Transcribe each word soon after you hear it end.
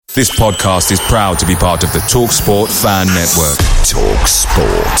This podcast is proud to be part of the TalkSport Fan Network.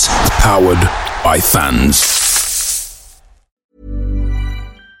 TalkSport. Powered by fans.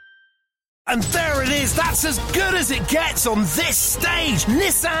 And there it is, that's as good as it gets on this stage.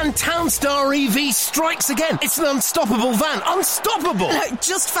 Nissan Townstar EV strikes again. It's an unstoppable van, unstoppable.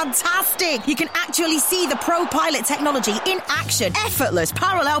 Just fantastic. You can actually see the Pro Pilot technology in action. Effortless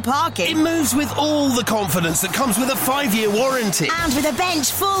parallel parking. It moves with all the confidence that comes with a 5-year warranty. And with a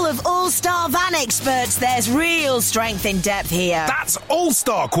bench full of all-star van experts, there's real strength in depth here. That's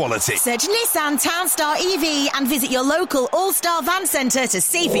all-star quality. Search Nissan Townstar EV and visit your local all-star van centre to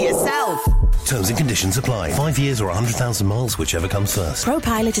see for yourself. Terms and conditions apply. 5 years or 100,000 miles, whichever comes first.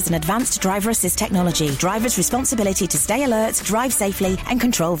 ProPilot is an advanced driver assist technology. Driver's responsibility to stay alert, drive safely and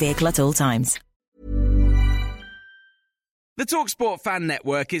control vehicle at all times. The TalkSport Fan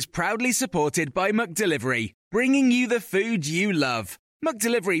Network is proudly supported by McDelivery, bringing you the food you love.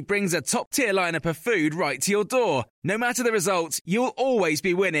 McDelivery brings a top-tier lineup of food right to your door. No matter the result, you'll always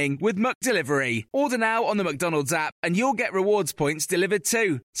be winning with McDelivery. Order now on the McDonald's app and you'll get rewards points delivered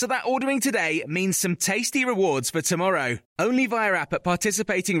too. So that ordering today means some tasty rewards for tomorrow. Only via app at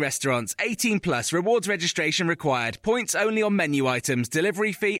participating restaurants. 18 plus. Rewards registration required. Points only on menu items.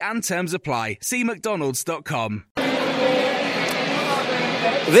 Delivery fee and terms apply. See mcdonalds.com.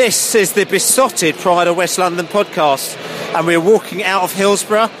 This is the Besotted Pride of West London podcast, and we're walking out of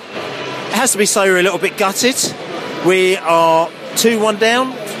Hillsborough. It has to be so we're a little bit gutted. We are 2-1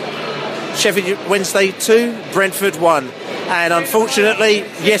 down. Sheffield Wednesday 2, Brentford 1. And unfortunately,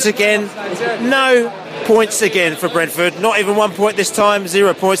 yet again, no points again for Brentford. Not even 1 point this time,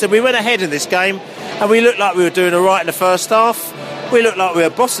 0 points. And we went ahead in this game, and we looked like we were doing all right in the first half. We looked like we were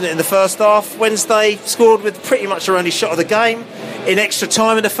bossing it in the first half. Wednesday scored with pretty much our only shot of the game in extra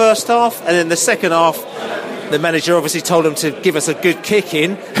time in the first half, and in the second half the manager obviously told them to give us a good kick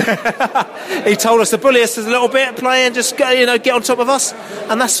in. He told us to bully us a little bit, play and just get on top of us,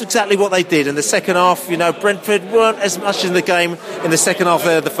 and that's exactly what they did in the second half. Brentford weren't as much in the game in the second half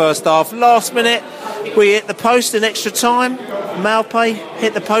of the first half. Last minute we hit the post in extra time. Malpay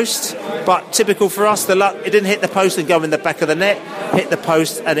hit the post, but typical for us, the luck, it didn't hit the post and go in the back of the net, hit the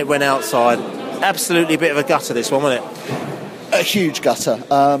post and it went outside. Absolutely a bit of a gutter, this one, wasn't it? A huge gutter.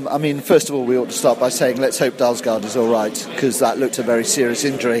 First of all, we ought to start by saying let's hope Dalsgaard is all right, because that looked a very serious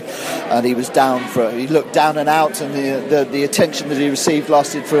injury, and he was down he looked down and out, and the attention that he received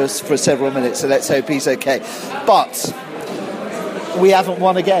lasted for several minutes. So let's hope he's okay. But we haven't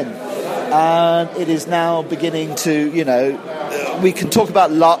won again, and it is now beginning to, we can talk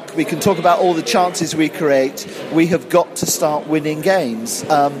about luck, we can talk about all the chances we create. We have got to start winning games.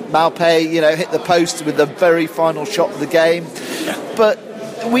 Malpay, hit the post with the very final shot of the game. But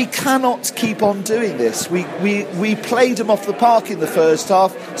we cannot keep on doing this. We played them off the park in the first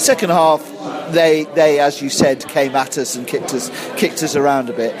half. Second half, they as you said, came at us and kicked us around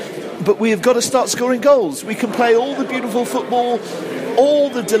a bit. But we have got to start scoring goals. We can play all the beautiful football, all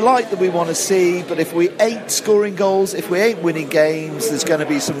the delight that we want to see, but if we ain't scoring goals, if we ain't winning games, there's going to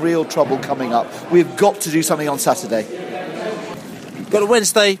be some real trouble coming up. We've got to do something on Saturday. Got a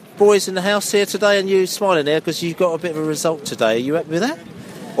Wednesday boys in the house here today, and you smiling there because you've got a bit of a result today. Are you happy with that?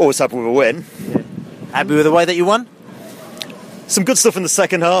 Always happy with a win. Yeah. Happy with the way that you won? Some good stuff in the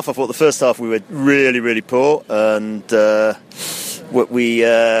second half. I thought the first half we were really, really poor, and we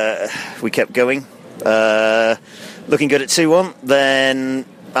kept going. Looking good at 2-1. Then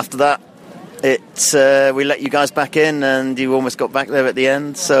after that, we let you guys back in, and you almost got back there at the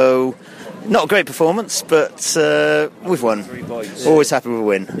end. So not a great performance, but we've won. 3 points. Always happy with a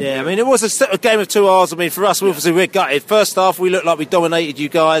win. Yeah, it was a game of 2 hours. For us, obviously we're gutted. First half, we looked like we dominated you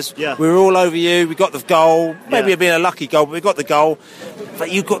guys. Yeah. We were all over you. We got the goal. Maybe it being a lucky goal, but we got the goal.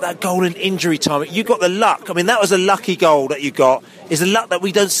 But you got that goal in injury time. You got the luck. That was a lucky goal that you got. It's a luck that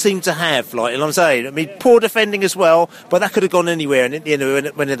we don't seem to have. You know what I'm saying? Poor defending as well, but that could have gone anywhere, and it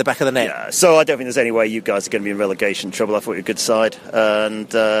went in the back of the net. Yeah. So I don't think there's any way you guys are going to be in relegation trouble. I thought you were a good side, and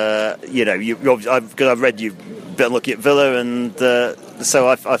I've read you've been lucky at Villa, and so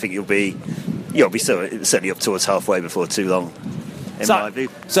I think you'll be certainly up towards halfway before too long. My view.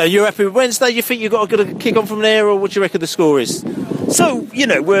 So you're happy with Wednesday? You think you've got a good kick on from there, or what do you reckon the score is? So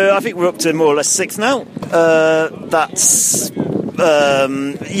I think we're up to more or less 6 now. That's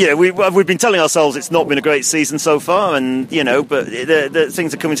we've been telling ourselves it's not been a great season so far, and but the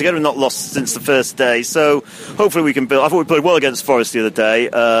things are coming together. We've not lost since the first day, so hopefully we can build. I thought we played well against Forest the other day,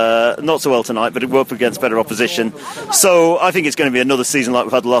 not so well tonight, but we're up against better opposition. So I think it's going to be another season like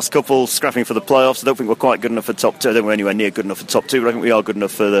we've had the last couple, scrapping for the playoffs. I don't think we're quite good enough for top two. I don't think we're anywhere near good enough for top two, but I think we are good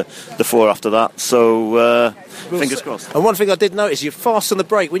enough for the four after that. So fingers crossed. And one thing I did notice, you're fast on the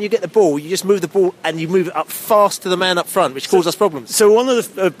break. When you get the ball, you just move the ball and you move it up fast to the man up front, which causes us problems. So one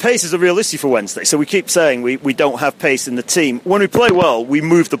of the pace is a real issue for Wednesday. So we keep saying we don't have pace in the team. When we play well, we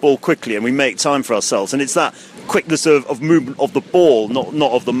move the ball quickly and we make time for ourselves. And it's that quickness of movement of the ball,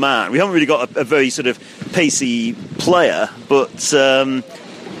 not of the man. We haven't really got a very sort of pacey player, but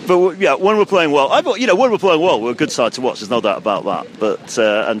yeah, when we're playing well, when we're playing well, we're a good side to watch. There's no doubt about that. But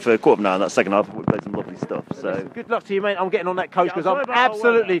and for a quarter of an hour in that second half, we played some lovely stuff. So good luck to you, mate. I'm getting on that coach because I'm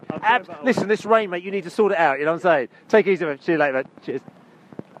absolutely. Listen, this rain, mate. You need to sort it out. You know what I'm saying? Take it easy, mate. See you later, mate. Cheers.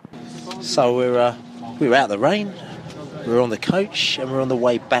 So we're out of the rain. We're on the coach and we're on the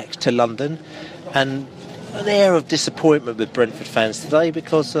way back to London, and an air of disappointment with Brentford fans today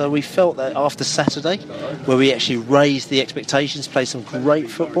because we felt that after Saturday, where we actually raised the expectations, played some great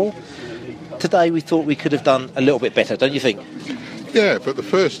football, today we thought we could have done a little bit better, don't you think? Yeah, but the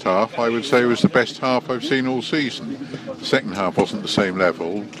first half, I would say, was the best half I've seen all season. The second half wasn't the same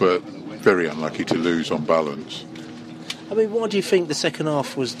level, but very unlucky to lose on balance. I mean, why do you think the second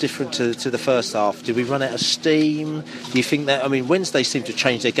half was different to the first half? Did we run out of steam? Do you think that... I mean, Wednesday seemed to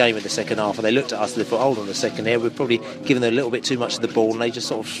change their game in the second half, and they looked at us and they thought, hold on a second here, we're probably giving them a little bit too much of the ball, and they just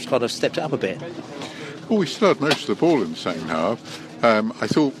sort of kind of stepped it up a bit. Well, we still had most of the ball in the second half. I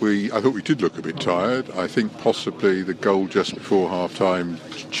thought we did look a bit tired. I think possibly the goal just before half-time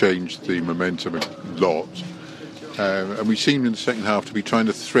changed the momentum a lot. And we seemed in the second half to be trying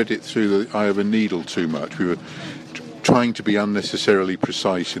to thread it through the eye of a needle too much. We were trying to be unnecessarily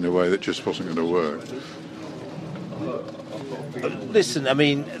precise in a way that just wasn't going to work. Listen, I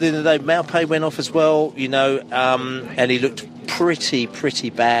mean, the other day Maupay went off as well, and he looked pretty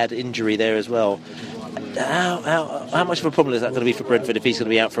bad injury there as well. How much of a problem is that going to be for Brentford if he's going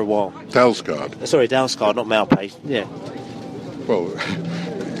to be out for a while? Dalsgaard. Sorry, Dalsgaard, not Maupay. Yeah. Well,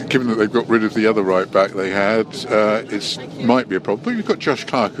 given that they've got rid of the other right back they had, it might be a problem. But you've got Josh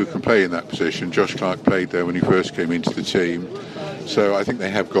Clark who can play in that position. Josh Clark played there when he first came into the team, so I think they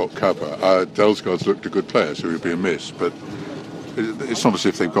have got cover. Dalsgaard's looked a good player, so he'll be a miss, but it's not as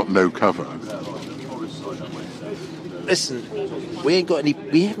if they've got no cover. Listen, we haven't got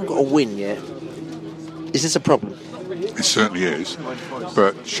a win yet. Is this a problem? It certainly is,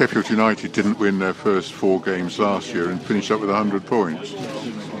 but Sheffield United didn't win their first 4 games last year and finished up with 100 points.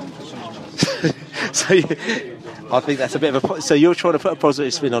 So I think that's a bit of a... So you're trying to put a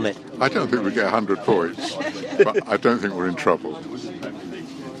positive spin on it? I don't think we get 100 points, but I don't think we're in trouble.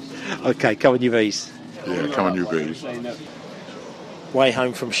 OK, come on you bees. Yeah, come on you bees. Way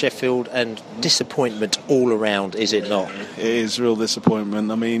home from Sheffield, and disappointment all around, is it not? It is real disappointment.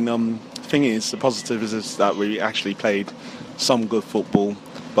 I mean, the thing is, the positive is that we actually played some good football,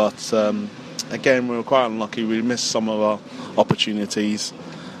 but again, we were quite unlucky. We missed some of our opportunities,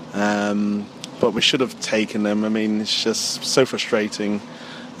 but we should have taken them. I mean, it's just so frustrating.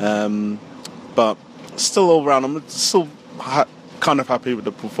 But still, all round, I'm still kind of happy with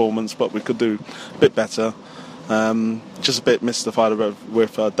the performance, but we could do a bit better. Just a bit mystified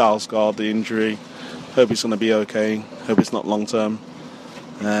with Dalsgaard, the injury. Hope he's going to be okay. Hope it's not long term.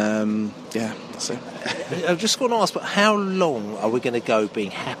 Yeah, that's it. I'm just going to ask, but how long are we going to go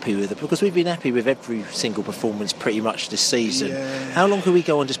being happy with it? Because we've been happy with every single performance pretty much this season. Yeah. How long can we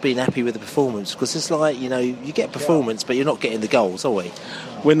go on just being happy with the performance? Because it's like, you get performance, but you're not getting the goals, are we?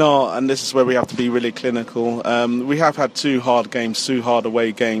 We're not, and this is where we have to be really clinical. We have had 2 hard games, 2 hard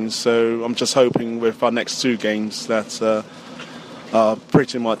away games, so I'm just hoping with our next 2 games that are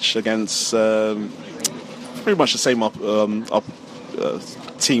pretty much against pretty much the same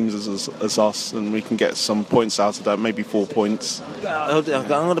teams as us, and we can get some points out of that, maybe 4 points. I'm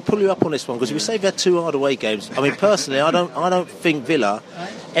going to pull you up on this one, because we say we've had 2 hard away games. I mean, personally, I don't think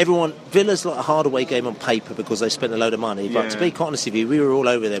Villa's like a hard away game on paper because they spent a load of money, but to be quite honest with you, we were all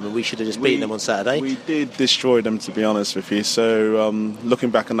over them and we should have just beaten them on Saturday. We did destroy them, to be honest with you, so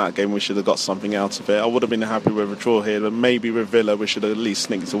looking back on that game, we should have got something out of it. I would have been happy with a draw here, but maybe with Villa we should have at least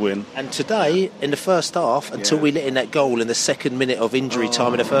sneaked a win. And today, in the first half, until we let in that goal in the second minute of injury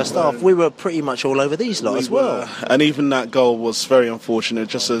time in the first half, we were pretty much all over these lot as well. And even that goal was very unfortunate,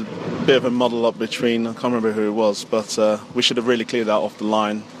 just a bit of a muddle up between, I can't remember who it was, but we should have really cleared that off the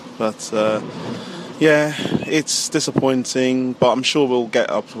line. But Yeah, it's disappointing, but I'm sure we'll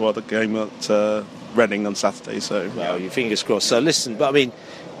get up for the game at Reading on Saturday. So, well, your fingers crossed. So, listen, but I mean,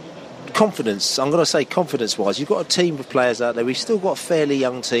 confidence. I'm going to say confidence-wise, you've got a team of players out there. We've still got a fairly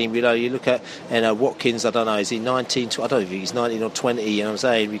young team. You know, you look at Watkins. I don't know, is he 19? I don't know if he's 19 or 20. You know what I'm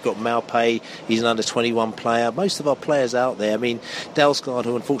saying? We've got Maupay. He's an under 21 player. Most of our players out there. I mean, Dalsgaard,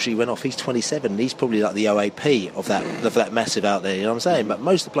 who unfortunately went off, he's 27. He's probably like the OAP of that massive out there. You know what I'm saying? But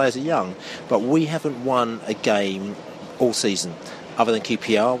most of the players are young. But we haven't won a game all season, other than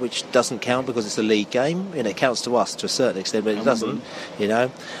QPR, which doesn't count because it's a league game, and it counts to us to a certain extent, but it doesn't, you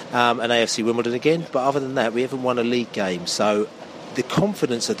know. And AFC Wimbledon again, but other than that, we haven't won a league game. So the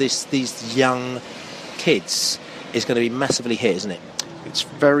confidence of these young kids is going to be massively hit, isn't it? It's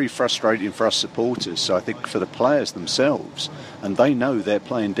very frustrating for us supporters. So I think for the players themselves, and they know they're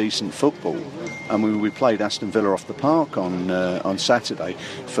playing decent football. And we played Aston Villa off the park on Saturday.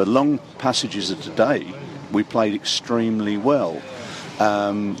 For long passages of the day, we played extremely well.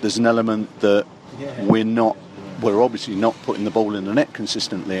 There's an element that we're obviously not putting the ball in the net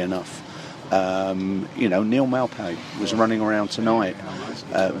consistently enough. Neil Maupay was running around tonight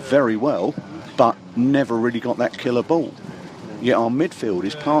very well, but never really got that killer ball. Yet our midfield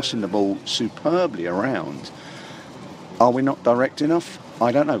is passing the ball superbly around. Are we not direct enough?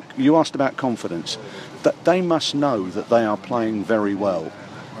 I don't know. You asked about confidence. That they must know that they are playing very well,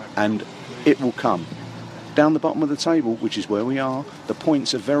 and it will come. Down the bottom of the table, which is where we are, the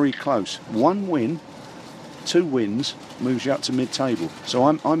points are very close. 1 win, 2 wins moves you up to mid-table. So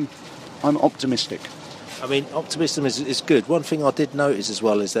I'm optimistic. I mean, optimism is good. One thing I did notice as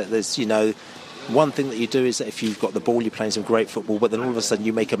well is that there's, one thing that you do is that if you've got the ball, you're playing some great football, but then all of a sudden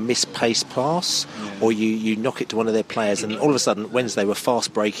you make a mispaced pass, or you knock it to one of their players, and all of a sudden Wednesday were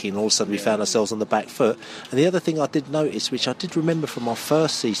fast breaking, and all of a sudden we found ourselves on the back foot. And the other thing I did notice, which I did remember from our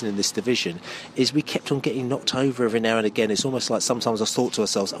first season in this division, is we kept on getting knocked over every now and again. It's almost like sometimes I thought to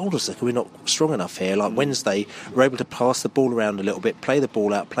ourselves, hold on a second, we're not strong enough here. Like Wednesday, we're able to pass the ball around a little bit, play the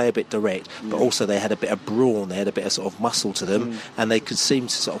ball out, play a bit direct, but also they had a bit of brawn, they had a bit of sort of muscle to them, and they could seem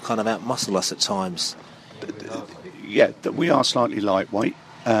to sort of kind of out-muscle us at times. Yeah, that we are slightly lightweight,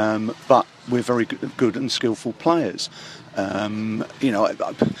 but we're very good and skillful players. I hear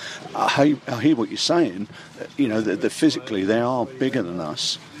what you're saying. That physically they are bigger than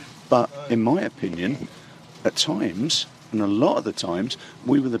us, but in my opinion, at times, and a lot of the times,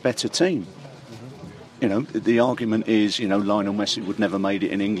 we were the better team. The argument is, Lionel Messi would never made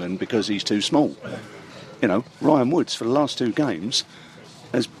it in England because he's too small. Ryan Woods for the last 2 games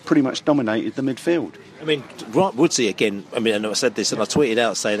has pretty much dominated the midfield. I mean, Woodsy again, I mean, I know I said this and I tweeted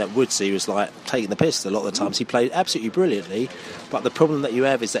out saying that Woodsy was like taking the piss a lot of the times. He played absolutely brilliantly, but the problem that you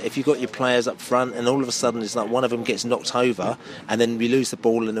have is that if you've got your players up front and all of a sudden it's like one of them gets knocked over and then we lose the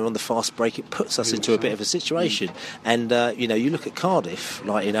ball and they're on the fast break, it puts us into a bit of a situation. And, you look at Cardiff,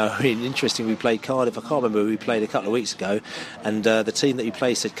 interesting, we played Cardiff, I can't remember, we played a couple of weeks ago, and the team that you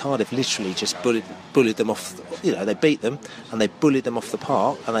played said Cardiff literally just bullied them off, they beat them and they bullied them off the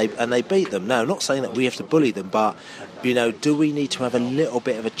park and they beat them. Now, I'm not saying that we have to bully them, but do we need to have a little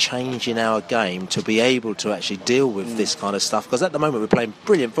bit of a change in our game to be able to actually deal with this kind of stuff? Because at the moment we're playing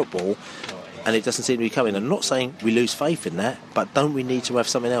brilliant football and it doesn't seem to be coming. I'm not saying we lose faith in that, but don't we need to have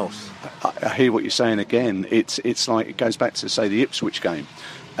something else? I hear what you're saying again. It's like it goes back to, say, the Ipswich game.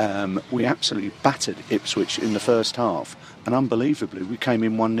 We absolutely battered Ipswich in the first half, and unbelievably we came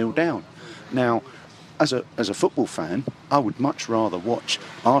in 1-0 down. Now, as a football fan, I would much rather watch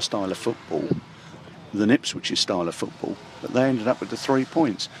our style of football than Ipswich's style of football, but they ended up with the 3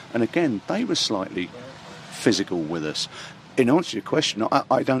 points. And again, they were slightly physical with us. In answer to your question,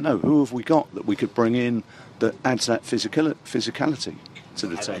 I don't know. Who have we got that we could bring in that adds that physicality to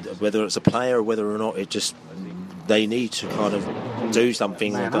the team? Whether it's a player or whether or not they need to kind of do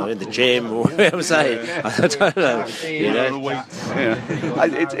something in the gym or whatever I'm saying. I don't know.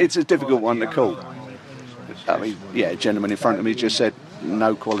 It's a difficult one to call. I mean, a gentleman in front of me just said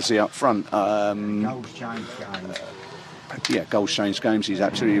no quality up front. Goals change games, he's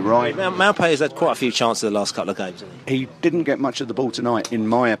absolutely right. Maupay has had quite a few chances in the last couple of games. He didn't get much of the ball tonight, in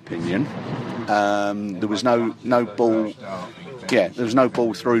my opinion. There was no ball. There was no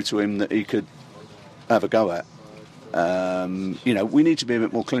ball through to him that he could have a go at. We need to be a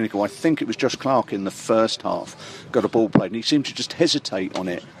bit more clinical. I think it was Josh Clark in the first half got a ball played and he seemed to just hesitate on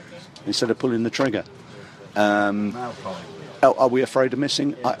it instead of pulling the trigger. Are we afraid of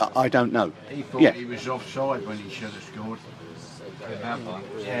missing? I don't know. He thought he was offside when he should have scored. He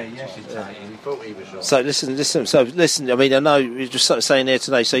thought he was offside. So listen. I mean, I know you're just sort of saying there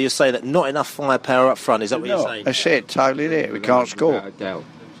today. So you're saying that not enough firepower up front. Is that what you're saying? That's it. Totally there. We can't score.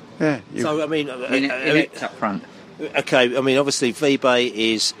 Yeah. So, I mean... up front. Okay, I mean, obviously, Vibe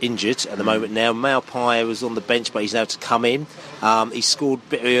is injured at the moment now. Maupay was on the bench, but he's now to come in. He scored a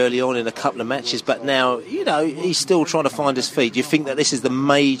bit early on in a couple of matches, but now, he's still trying to find his feet. Do you think that this is the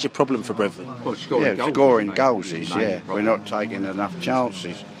major problem for Brentford? Well, scoring goals is, We're not taking enough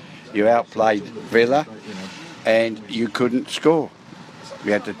chances. You outplayed Villa, and you couldn't score.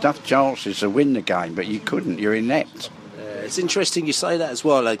 You had enough chances to win the game, but you couldn't. You're inept. It's interesting you say that as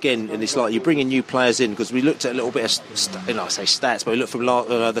well. Again, and it's like you're bringing new players in, because we looked at a little bit of, I say stats, but we looked from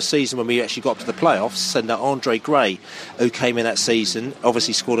the season when we actually got up to the playoffs, and Andre Gray, who came in that season,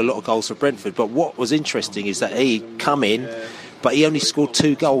 obviously scored a lot of goals for Brentford. But what was interesting is that he come in, but he only scored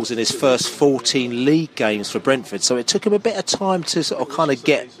 2 goals in his first 14 league games for Brentford. So it took him a bit of time to sort of kind of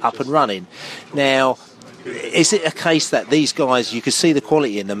get up and running. Now, is it a case that these guys, you can see the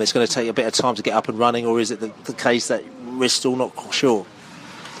quality in them, it's going to take a bit of time to get up and running, or is it the case that we're still not sure?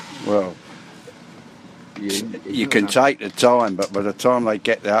 Well, you can take the time, but by the time they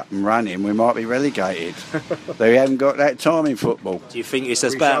get up and running, we might be relegated. They haven't got that time in football. Do you think it's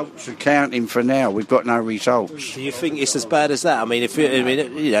as bad? Results are counting for now. We've got no results. Do you think it's as bad as that? I mean, if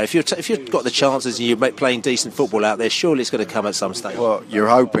you've got the chances and you're playing decent football out there, surely it's going to come at some stage. Well, you're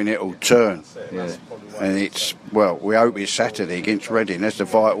hoping it'll turn. Yeah. And we hope it's Saturday against Reading. That's the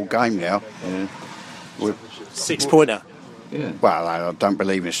vital game now. Yeah. 6-pointer. Yeah. Well, I don't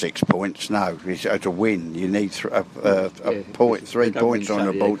believe in 6 points. No, it's a win. You need 3 points on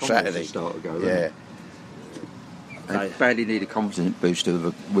the board Saturday. They badly need a confidence boost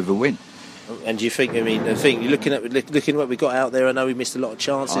with a win. And do you think? I mean, looking at what we got out there, I know we missed a lot of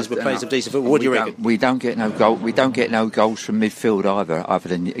chances. We're playing some decent football. What do you reckon? We don't get no goal. We don't get no goals from midfield either, other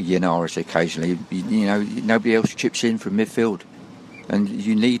than Yanaris occasionally. Nobody else chips in from midfield, and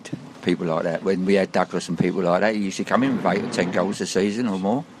you need people like that. When we had Douglas and people like that, he used to come in with 8 or 10 goals a season or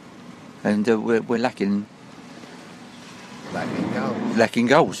more, and we're lacking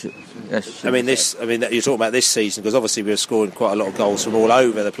goals. Yes. You're talking about this season, because obviously we were scoring quite a lot of goals from all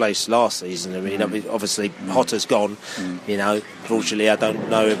over the place last season. I mean, obviously Hotter's gone. Fortunately, I don't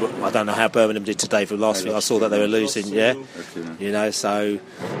know how Birmingham did today. For the last week, I saw that they were losing. Yeah,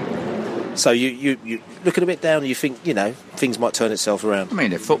 So you looking a bit down, and you think things might turn itself around. I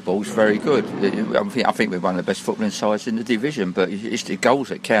mean, the football's very good. I think we're one of the best footballing sides in the division, but it's the goals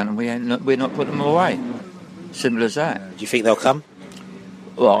that count, and we're not putting them away. Simple as that. Do you think they'll come?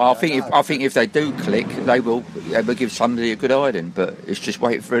 Well, I think if they do click, they will give somebody a good hiding. But it's just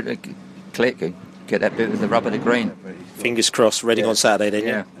wait for it to click and get that bit of the rub of the green. Fingers crossed. Reading on Saturday,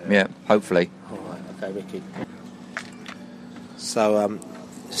 then. Yeah. Hopefully. All right. Okay, Ricky. So.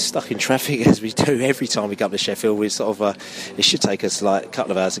 Stuck in traffic as we do every time we go up to Sheffield. We sort of it should take us like a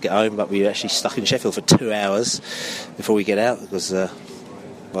couple of hours to get home, but we're actually stuck in Sheffield for 2 hours before we get out, because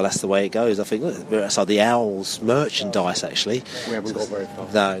that's the way it goes. I think we're outside the Owls merchandise, actually. We haven't got very far.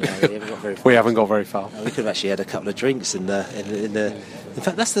 No, we haven't got very far. We haven't got very far. No, we could have actually had a couple of drinks in the. In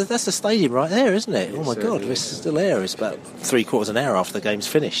fact, that's the stadium right there, isn't it? Oh my God, we're still there. It's about 3/4 an hour after the game's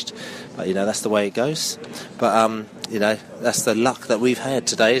finished. But that's the way it goes. But that's the luck that we've had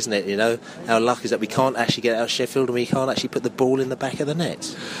today, isn't it? Our luck is that we can't actually get out of Sheffield, and we can't actually put the ball in the back of the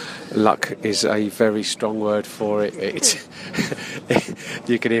net. Luck is a very strong word for it.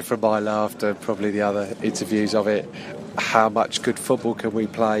 You can hear from my laughter, probably the other interviews of it, how much good football can we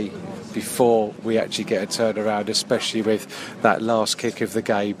play before we actually get a turnaround, especially with that last kick of the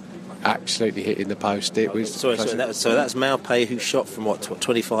game absolutely hitting the post. It was so that's Maupay, who shot from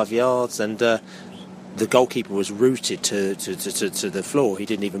 25 yards, and the goalkeeper was rooted to the floor. He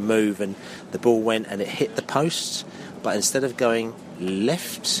didn't even move, and the ball went and it hit the post, but instead of going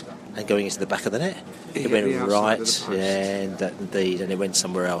left and going into the back of the net, it went right, and it went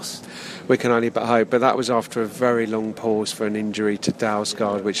somewhere else. We can only but hope, but that was after a very long pause for an injury to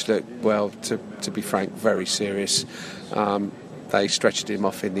Dalsgaard, which looked, well, to be frank, very serious. They stretched him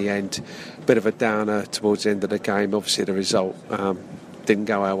off in the end. Bit of a downer towards the end of the game. Obviously the result didn't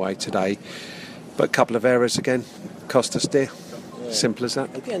go our way today, but a couple of errors again cost us dear. Simple as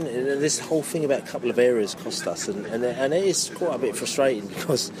that. Again, this whole thing about a couple of errors cost us, and it is quite a bit frustrating,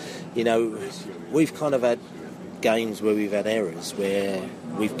 because we've kind of had games where we've had errors where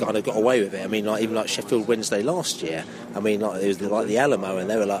we've kind of got away with it. I mean, even like Sheffield Wednesday last year. I mean, it was like the Alamo, and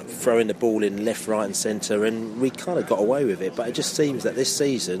they were like throwing the ball in left, right and centre, and we kind of got away with it. But it just seems that this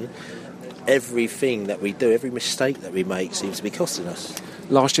season, everything that we do, every mistake that we make seems to be costing us.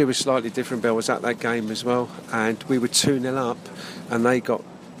 Last year was slightly different. Bill was at that game as well, and we were 2-0 up, and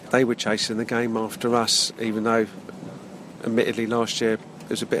they were chasing the game after us, even though admittedly last year it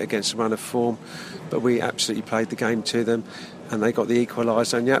was a bit against the run of form, but we absolutely played the game to them, and they got the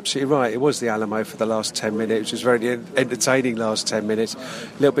equaliser. And you're absolutely right, it was the Alamo for the last 10 minutes, which was very entertaining last 10 minutes. A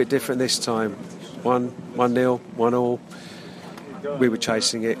little bit different this time. 1-0, 1-1. We were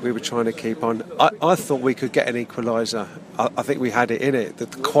chasing it, we were trying to keep on. I thought we could get an equaliser. I think we had it in it. The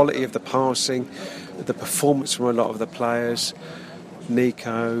quality of the passing, the performance from a lot of the players,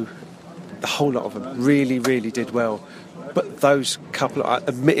 Nico, the whole lot of them really, really did well. But those couple,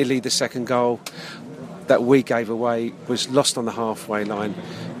 admittedly the second goal that we gave away was lost on the halfway line.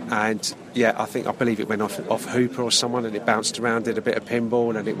 And yeah, I believe it went off Hooper or someone, and it bounced around, did a bit of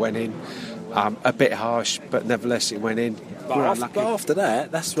pinball, and it went in. A bit harsh, but nevertheless it went in. But after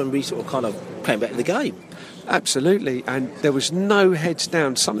that, that's when we sort of kind of came back to the game. Absolutely, and there was no heads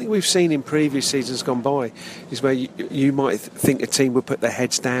down. Something we've seen in previous seasons gone by is where you might think a team would put their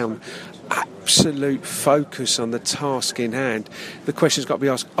heads down. Absolute focus on the task in hand. The question's got to be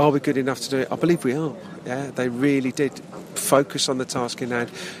asked, are we good enough to do it? I believe we are. Yeah, they really did focus on the task in hand,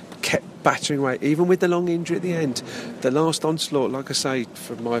 kept battering away, even with the long injury at the end. The last onslaught, like I say,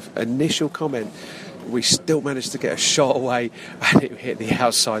 from my initial comment, we still managed to get a shot away, and it hit the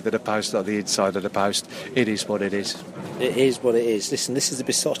outside of the post, not the inside of the post. It is what it is. It is what it is. Listen, this is the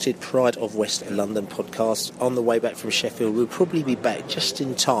Besotted Pride of West London podcast. On the way back from Sheffield, we'll probably be back just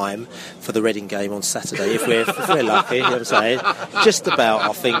in time for the Reading game on Saturday, if we're lucky. You know what I'm saying? Just about,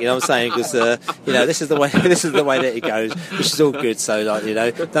 I think. You know what I'm saying? Because this is the way that it goes, which is all good. So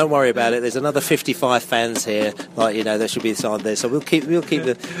don't worry about it. There's another 55 fans here. There should be a sign there. So we'll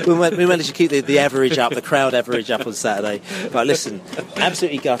manage to keep the average up, the crowd average up on Saturday. But listen,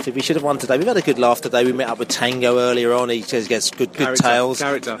 absolutely gutted. We should have won today. We've had a good laugh today. We met up with Tango earlier on. He gets good tales.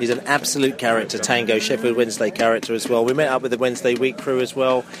 Character. He's an absolute character. Tango, Sheffield Wednesday character as well. We met up with the Wednesday Week crew as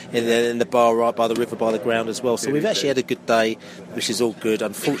well in the bar right by the river, by the ground as well. So we've actually had a good day, which is all good.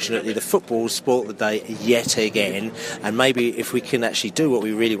 Unfortunately, the football spoilt the day yet again. And maybe if we can actually do what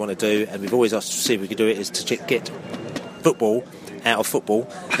we really want to do, and we've always asked to see if we can do it, is to get football out of football,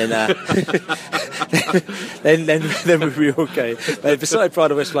 then we'll be okay. But beside Pride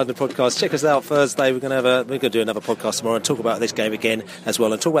of West London podcast, check us out Thursday. We're going to do another podcast tomorrow and talk about this game again as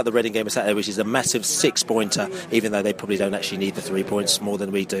well, and talk about the Reading game on Saturday, which is a massive 6-pointer, even though they probably don't actually need the 3 points more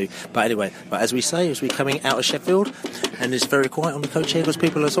than we do. But anyway, as we say, as we're coming out of Sheffield, and it's very quiet on the coach here because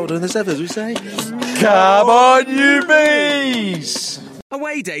people are sort of doing this, as we say, come on, you bees!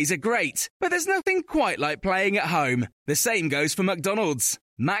 Away days are great, but there's nothing quite like playing at home. The same goes for McDonald's.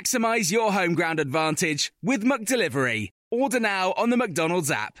 Maximise your home ground advantage with McDelivery. Order now on the McDonald's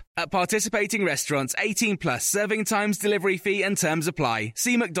app. At participating restaurants, 18 plus serving times, delivery fee and terms apply.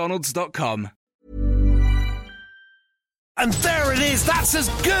 See mcdonalds.com. And there it is, that's as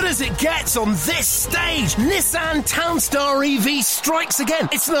good as it gets on this stage. Nissan Townstar EV strikes again.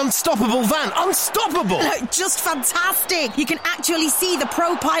 It's an unstoppable van, unstoppable. Look, just fantastic. You can actually see the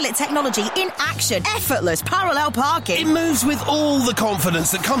Pro Pilot technology in action. Effortless parallel parking. It moves with all the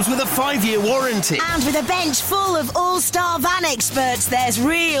confidence that comes with a 5-year warranty. And with a bench full of all-star van experts, there's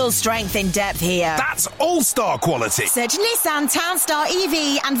real strength in depth here. That's all-star quality. Search Nissan Townstar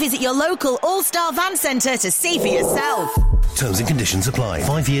EV and visit your local all-star van centre to see for yourself. Terms and conditions apply.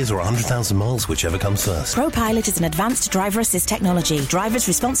 5 years or 100,000 miles, whichever comes first. ProPilot is an advanced driver assist technology. Driver's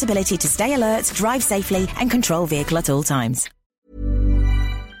responsibility to stay alert, drive safely, and control vehicle at all times.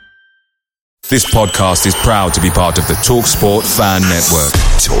 This podcast is proud to be part of the TalkSport Fan Network.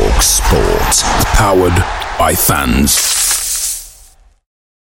 TalkSport. Powered by fans.